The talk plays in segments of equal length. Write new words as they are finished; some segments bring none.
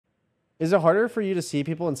Is it harder for you to see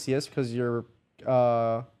people in CS because you're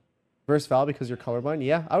versus Val because you're colorblind?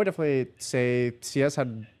 Yeah, I would definitely say CS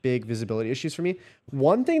had big visibility issues for me.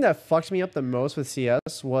 One thing that fucked me up the most with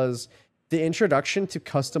CS was the introduction to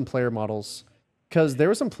custom player models. Because there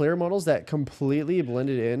were some player models that completely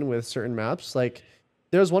blended in with certain maps. Like,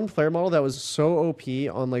 there was one player model that was so OP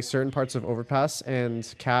on like certain parts of Overpass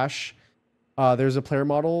and Cache. There's a player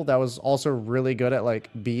model that was also really good at like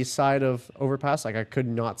B side of Overpass. Like, I could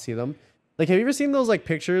not see them. Like, have you ever seen those like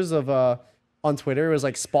pictures of on Twitter? It was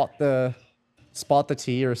like spot the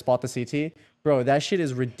T or spot the CT. Bro, that shit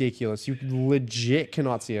is ridiculous. You legit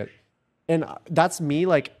cannot see it. And that's me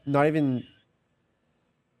like not even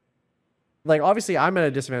like, obviously I'm at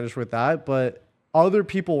a disadvantage with that, but other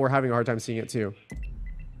people were having a hard time seeing it too.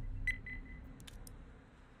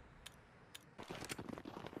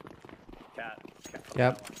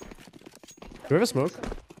 Yep. Do we have a smoke?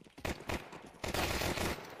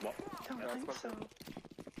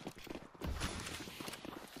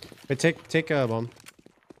 Wait, take a bomb.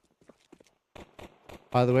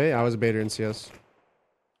 By the way, I was a baiter in CS.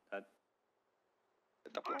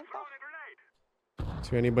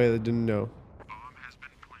 To anybody that didn't know.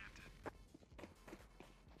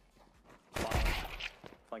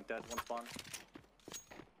 Flank dead, one spawn.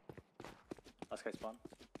 Last guy spawn.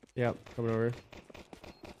 Yep, coming over.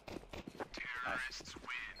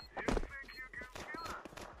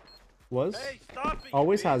 Was? Hey, stop it,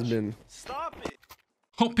 Always bitch. has been. Stop it.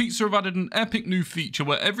 Hot Pizza have added an epic new feature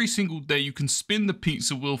where every single day you can spin the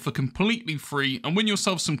pizza wheel for completely free and win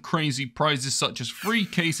yourself some crazy prizes such as free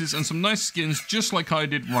cases and some nice skins just like I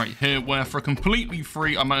did right here, where for completely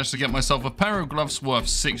free I managed to get myself a pair of gloves worth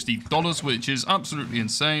 $60, which is absolutely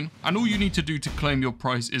insane. And all you need to do to claim your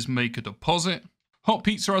prize is make a deposit. Hot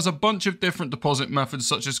Pizza has a bunch of different deposit methods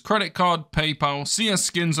such as credit card, PayPal, CS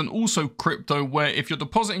skins, and also crypto, where if you're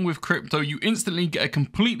depositing with crypto, you instantly get a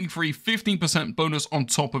completely free 15% bonus on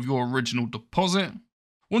top of your original deposit.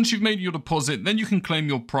 Once you've made your deposit, then you can claim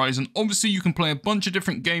your prize, and obviously you can play a bunch of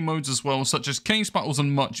different game modes as well, such as case battles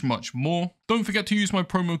and much more. Don't forget to use my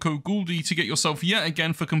promo code GOULDY to get yourself yet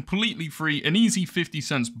again for completely free an easy 50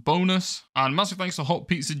 cents bonus. And massive thanks to Hot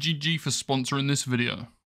Pizza GG for sponsoring this video.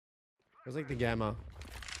 It was like the gamma.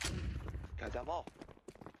 Got that ball.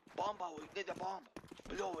 Bomb, we need a bomb.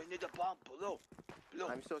 Below, we need a bomb. Below.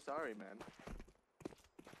 I'm so sorry, man.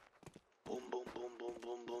 Boom, boom, boom, boom,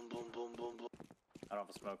 boom, boom, boom, boom, boom, boom. I don't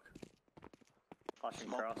have a smoke. Flashing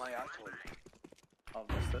Smoke cross. my asshole. Oh,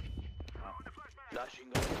 missed it. Oh. Flashing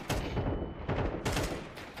up.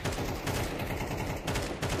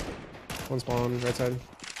 One spawn, right side.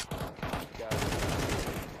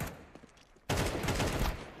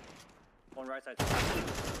 One right side.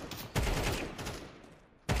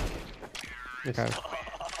 Okay.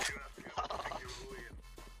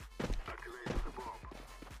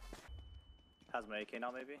 Has my AK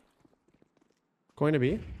now, maybe? Going to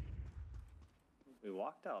be? We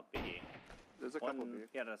walked out B. There's a couple B.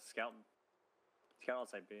 Yeah, the scout. Scout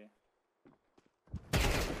outside B. You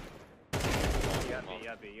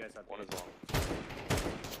got B, you guys have B. One is long.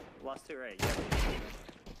 Last two, right? Yeah.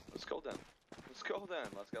 Let's go then. Let's get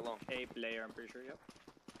long. A player, I'm pretty sure, yep.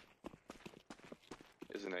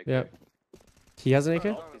 Is an AK. Yep. He has an AK?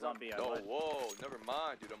 Oh, he's on B, I Oh, lied. whoa, never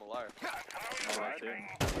mind, dude, I'm a liar. Alright,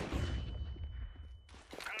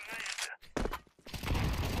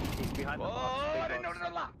 he's behind the box. Oh, Big no, box. no,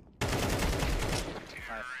 no, no.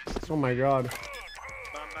 Nice. Oh my god.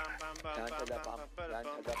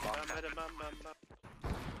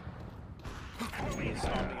 He's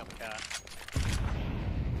stomping up cat.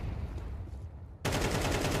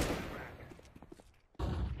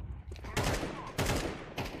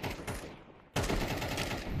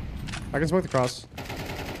 I can smoke the cross.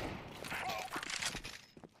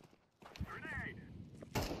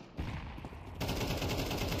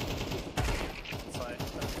 Inside.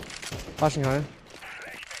 Flashing high.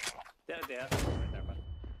 Yeah. Right there, man.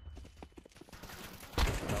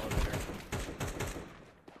 Elevator.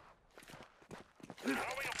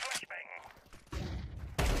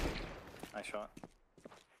 Nice shot.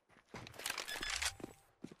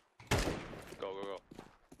 Go.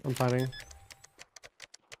 I'm fighting.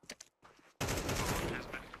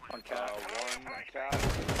 One cat. One cat.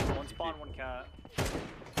 One spawn, one cat.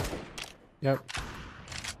 Yep.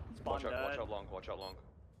 Spawn Watch dead. out long. One cat, one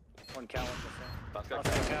missing. Last guy.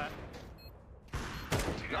 Outside cat.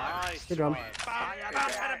 Nice. Good job.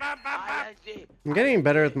 ISG. I'm getting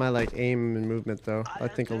better with my like aim and movement though. I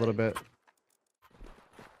think a little bit.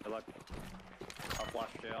 Good luck. I'll flash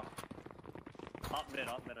jail. Up mid,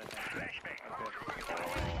 I think. Okay.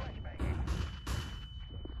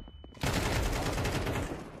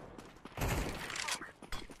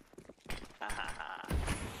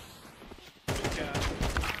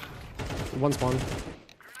 One spawn.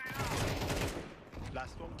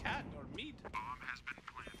 Last one cat or meat?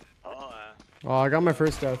 Oh, Oh, I got my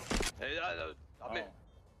first death. hey, I'm in.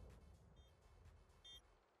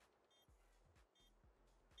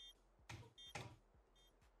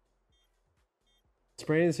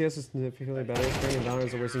 Spraying in CS is significantly better. Spraying in Valorant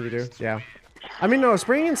is the worst thing you do. Yeah. I mean, no,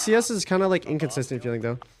 spraying in CS is kind of like inconsistent feeling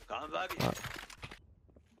though. Come back.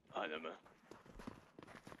 I don't know.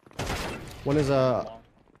 One is Nice.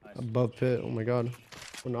 above pit. Oh my god.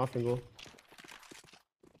 One off angle.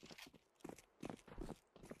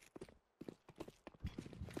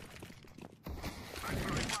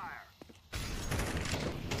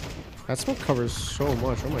 That smoke covers so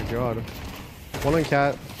much. Oh my god. One on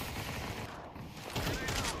cat.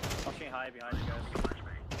 Pushing high behind you guys.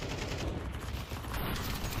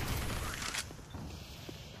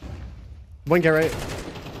 One cat right.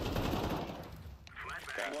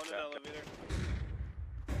 One in elevator.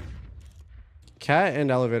 Cat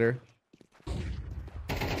and elevator.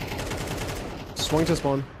 Swung to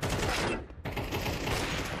spawn.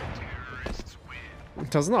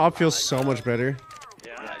 Doesn't the op feel so much better?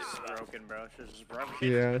 Yeah, it's broken, bro. It's just broken.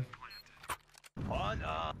 Yeah. On,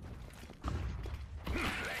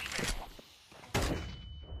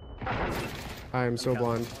 I am so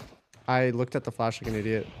blind. I looked at the flash like an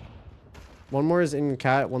idiot. One more is in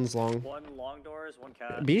cat, one's long. One long doors, one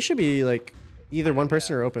cat. B should be like either one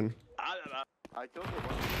person or open. I killed the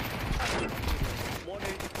one. One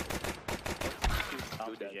eight.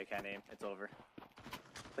 Oh, GG, I can't aim. It's over.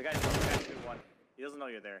 The guy's 2-1. He doesn't know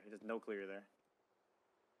you're there. He doesn't know clear you're there.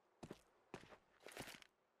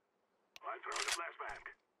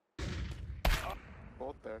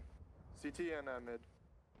 Both there. CT and mid.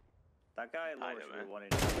 That guy I lowers know, you man. 1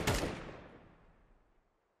 inch.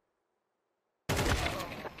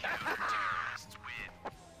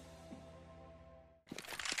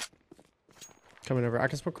 Coming over. I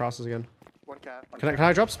can smoke crosses again. One cat. Can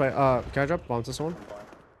I drop spike? Can I drop bombs this one?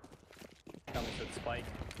 Tell me should spike.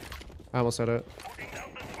 I almost said it.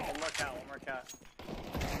 One more cat, one more cat.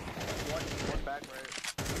 One back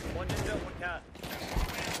right. One ninja, one cat.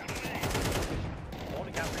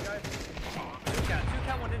 One cat, three guys. Two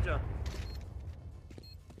cat, one ninja.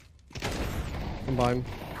 Combine.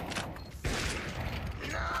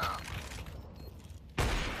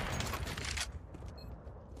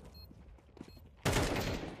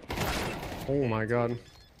 Oh my god.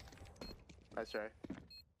 Nice try.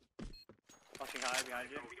 Pushing high behind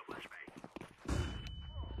you.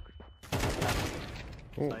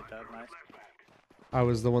 Oh, Side dub, nice. I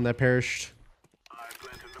was the one that perished.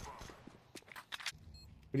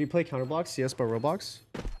 Would you play counterblock CS by Roblox?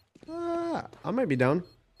 I might be down.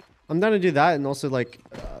 I'm down to do that and also like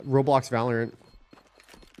Roblox Valorant.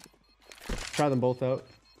 Try them both out.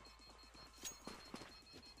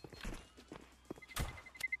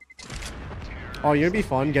 Oh, it'd be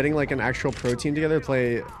fun getting like an actual pro team together to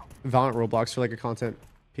play Valorant Roblox for like a content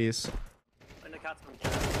piece. And the cat's from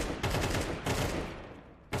cat.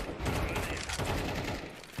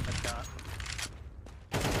 That's cat.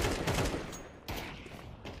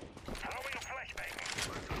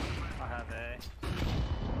 I have a.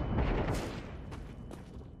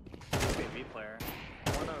 Okay, B player.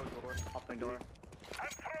 One out door. Opening door.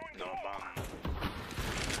 no bomb.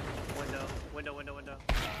 Window.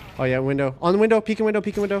 Oh yeah, window. On the window, peeking window,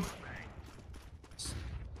 peeking window.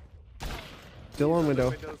 Still on window.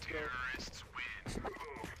 Windows still.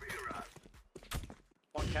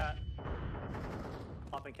 One cat.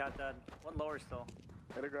 Popping cat dead. One lower still.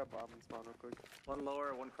 Gotta grab bomb and spawn real quick. One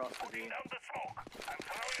lower, one cross the B.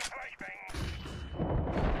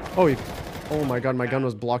 Oh my god, my gun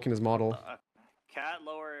was blocking his model. Cat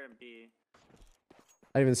lower and B.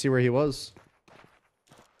 I didn't even see where he was.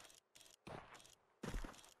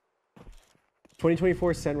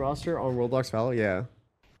 2024 Sen roster on Roblox Val? Yeah.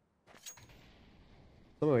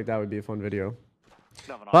 Something like that would be a fun video.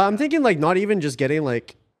 But I'm thinking like not even just getting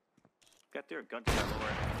like Get their gun to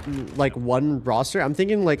lower. like one roster. I'm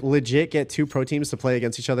thinking like legit get two pro teams to play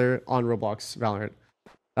against each other on Roblox Valorant.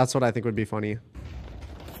 That's what I think would be funny.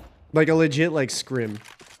 Like a legit like scrim.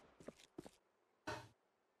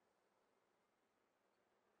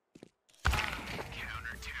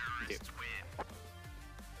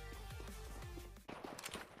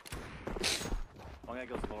 One guy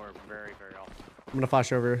goes lower very, very often. I'm gonna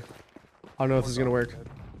flash over. I don't know if this is gonna work.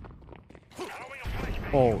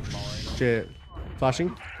 Oh shit.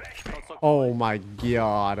 Flashing? Oh my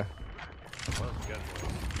god.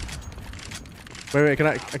 Wait, can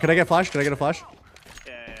I get flash? Can I get a flash?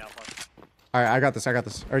 Yeah, I'll flash. Alright, I got this.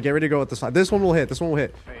 Alright, get ready to go with this flash. This one will hit. This one will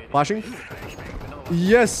hit. Wait, Flashing? another one.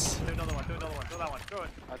 Yes! Do another one. Do that one. Throw it.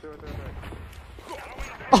 I threw it.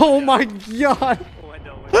 Oh my god.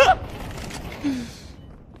 Window.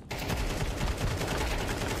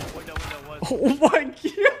 Window was. Oh my god.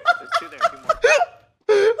 There's two there. Two more.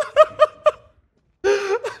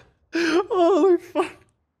 Holy fuck.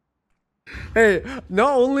 Hey,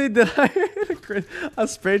 not only did I hit a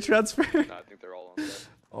spray transfer. No, I think they're all on set.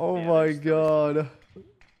 Oh Yeah, my there's god.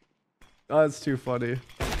 That's too funny.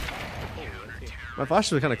 My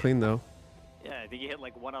flash was kind of clean though. Yeah, I think you hit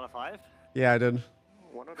like 1 out of 5. Yeah, I did.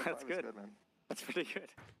 1 out of 5 That's is good. good, man. That's pretty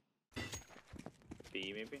good.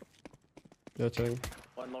 B maybe. Yeah, checking.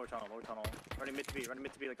 One lower tunnel. Running mid to B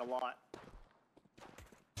like a lot.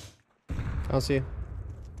 I don't see you.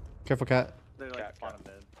 Careful, cat. They're like Cat. bottom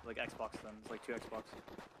mid, like Xbox them. It's like 2 Xbox.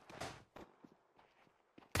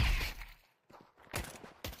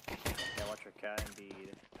 Yeah, watch your cat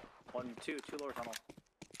indeed. 2 lower tunnel.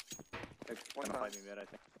 Like, One gonna tunnel. fight me mid, I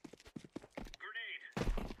think.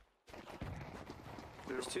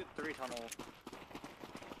 There's 3 tunnel.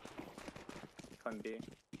 Climb B.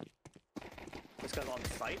 This guy's on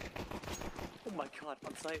site. Oh my god,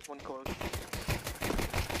 on site, 1 close.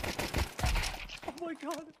 Oh my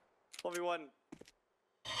god. 1v1.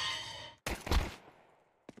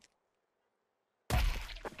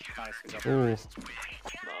 Nice, good job. Ooh.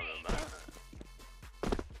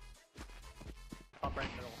 Top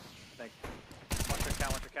right middle. I think. Watch your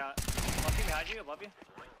cat. One team behind you, above you.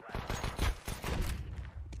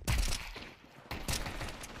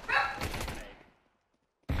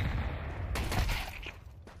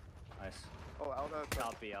 Nice. Oh, out of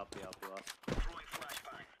I'll be left.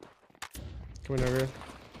 Coming over here.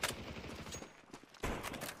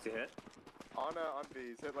 Is he hit? on B.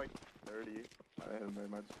 He's hit like 30. I didn't hit him very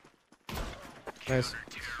much. Nice.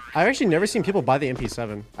 I've actually never seen people buy the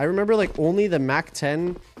MP7. I remember like only the Mac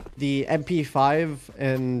 10, the MP5,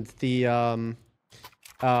 and the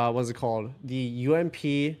what's it called? The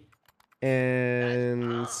UMP and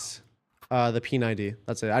the P90.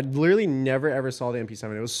 That's it. I literally never ever saw the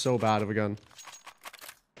MP7. It was so bad of a gun.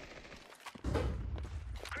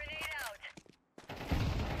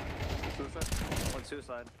 Suicide. One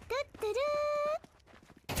suicide.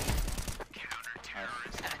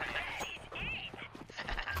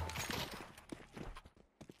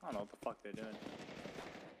 I don't know what the fuck they're doing.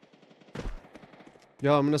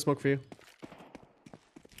 Yo, I'm gonna smoke for you.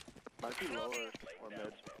 Might be lower or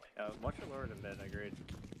mid. Yeah, much lower than mid, agreed.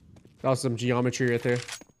 That was some geometry right there. If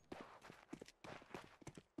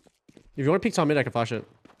you want to peek top mid, I can flash it.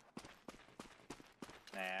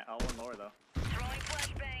 Nah, I'll one lower though.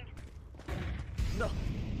 No!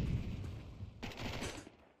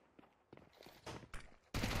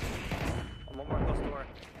 One more close door.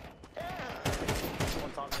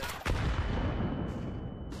 One top mid.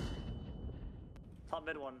 Top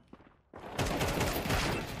mid one.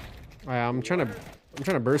 I'm trying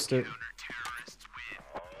to burst it.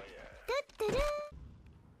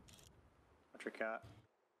 Watch your cat.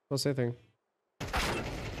 Don't say anything.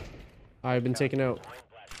 I've been taken out.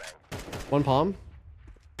 One palm.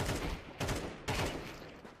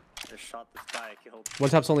 Just shot this guy, killed. One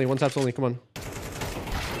taps only. One taps only. Come on.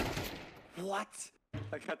 What?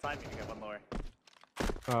 I got timing to get one lower.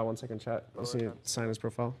 1 second, chat. I just need to sign his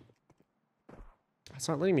profile. It's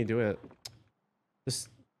not letting me do it.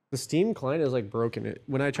 The Steam client is like broken. It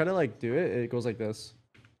when I try to like do it, it goes like this.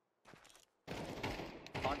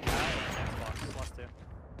 On cat, Xbox, plus 2.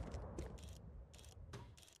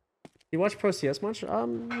 You watch Pro CS much?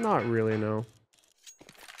 Not really. No.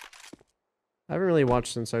 I haven't really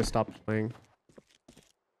watched since I stopped playing.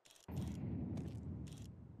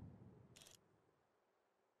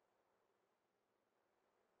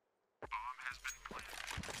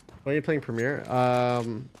 Why are you playing Premiere?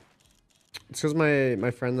 It's because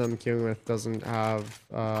my friend that I'm queuing with doesn't have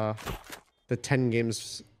the 10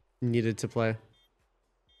 games needed to play.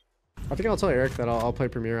 I think I'll tell Eric that I'll play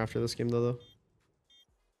Premiere after this game though.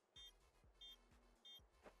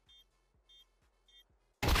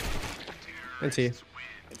 NT.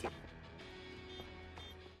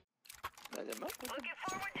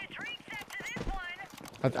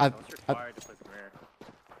 What's required to play Premiere?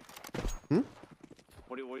 Hmm?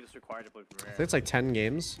 What is required to play I Premiere? think it's like 10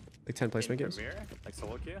 games, like 10 placement In games. Premiere? Like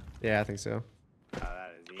solo queue? Yeah, I think so.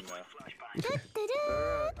 That is emo.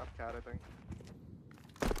 They're up cat, I think.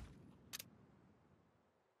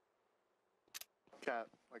 Cat.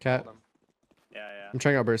 Like Cat. hold them. Yeah. I'm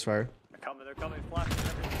trying out burst fire. They're coming, flashing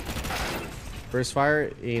everything. Burst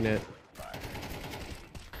fire, ain't it?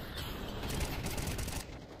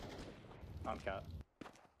 On cat.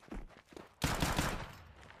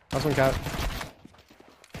 Last one, cat.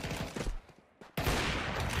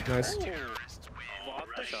 Nice. What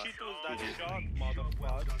the shit was that shot,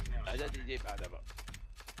 motherfucker? Ada di débat d'abord.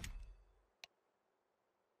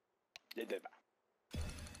 Des débats.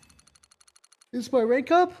 Is my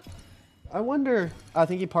rank up? I wonder. I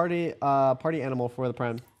think he party animal for the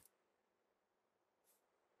prime.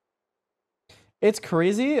 It's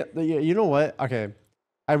crazy. You know what? Okay.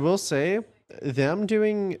 I will say them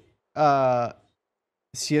doing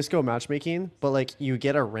CS:GO matchmaking, but like you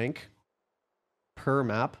get a rank per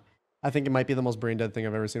map. I think it might be the most brain dead thing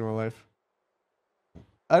I've ever seen in my life.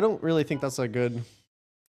 I don't really think that's a good.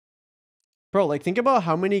 Bro, like think about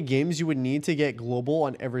how many games you would need to get global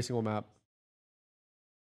on every single map.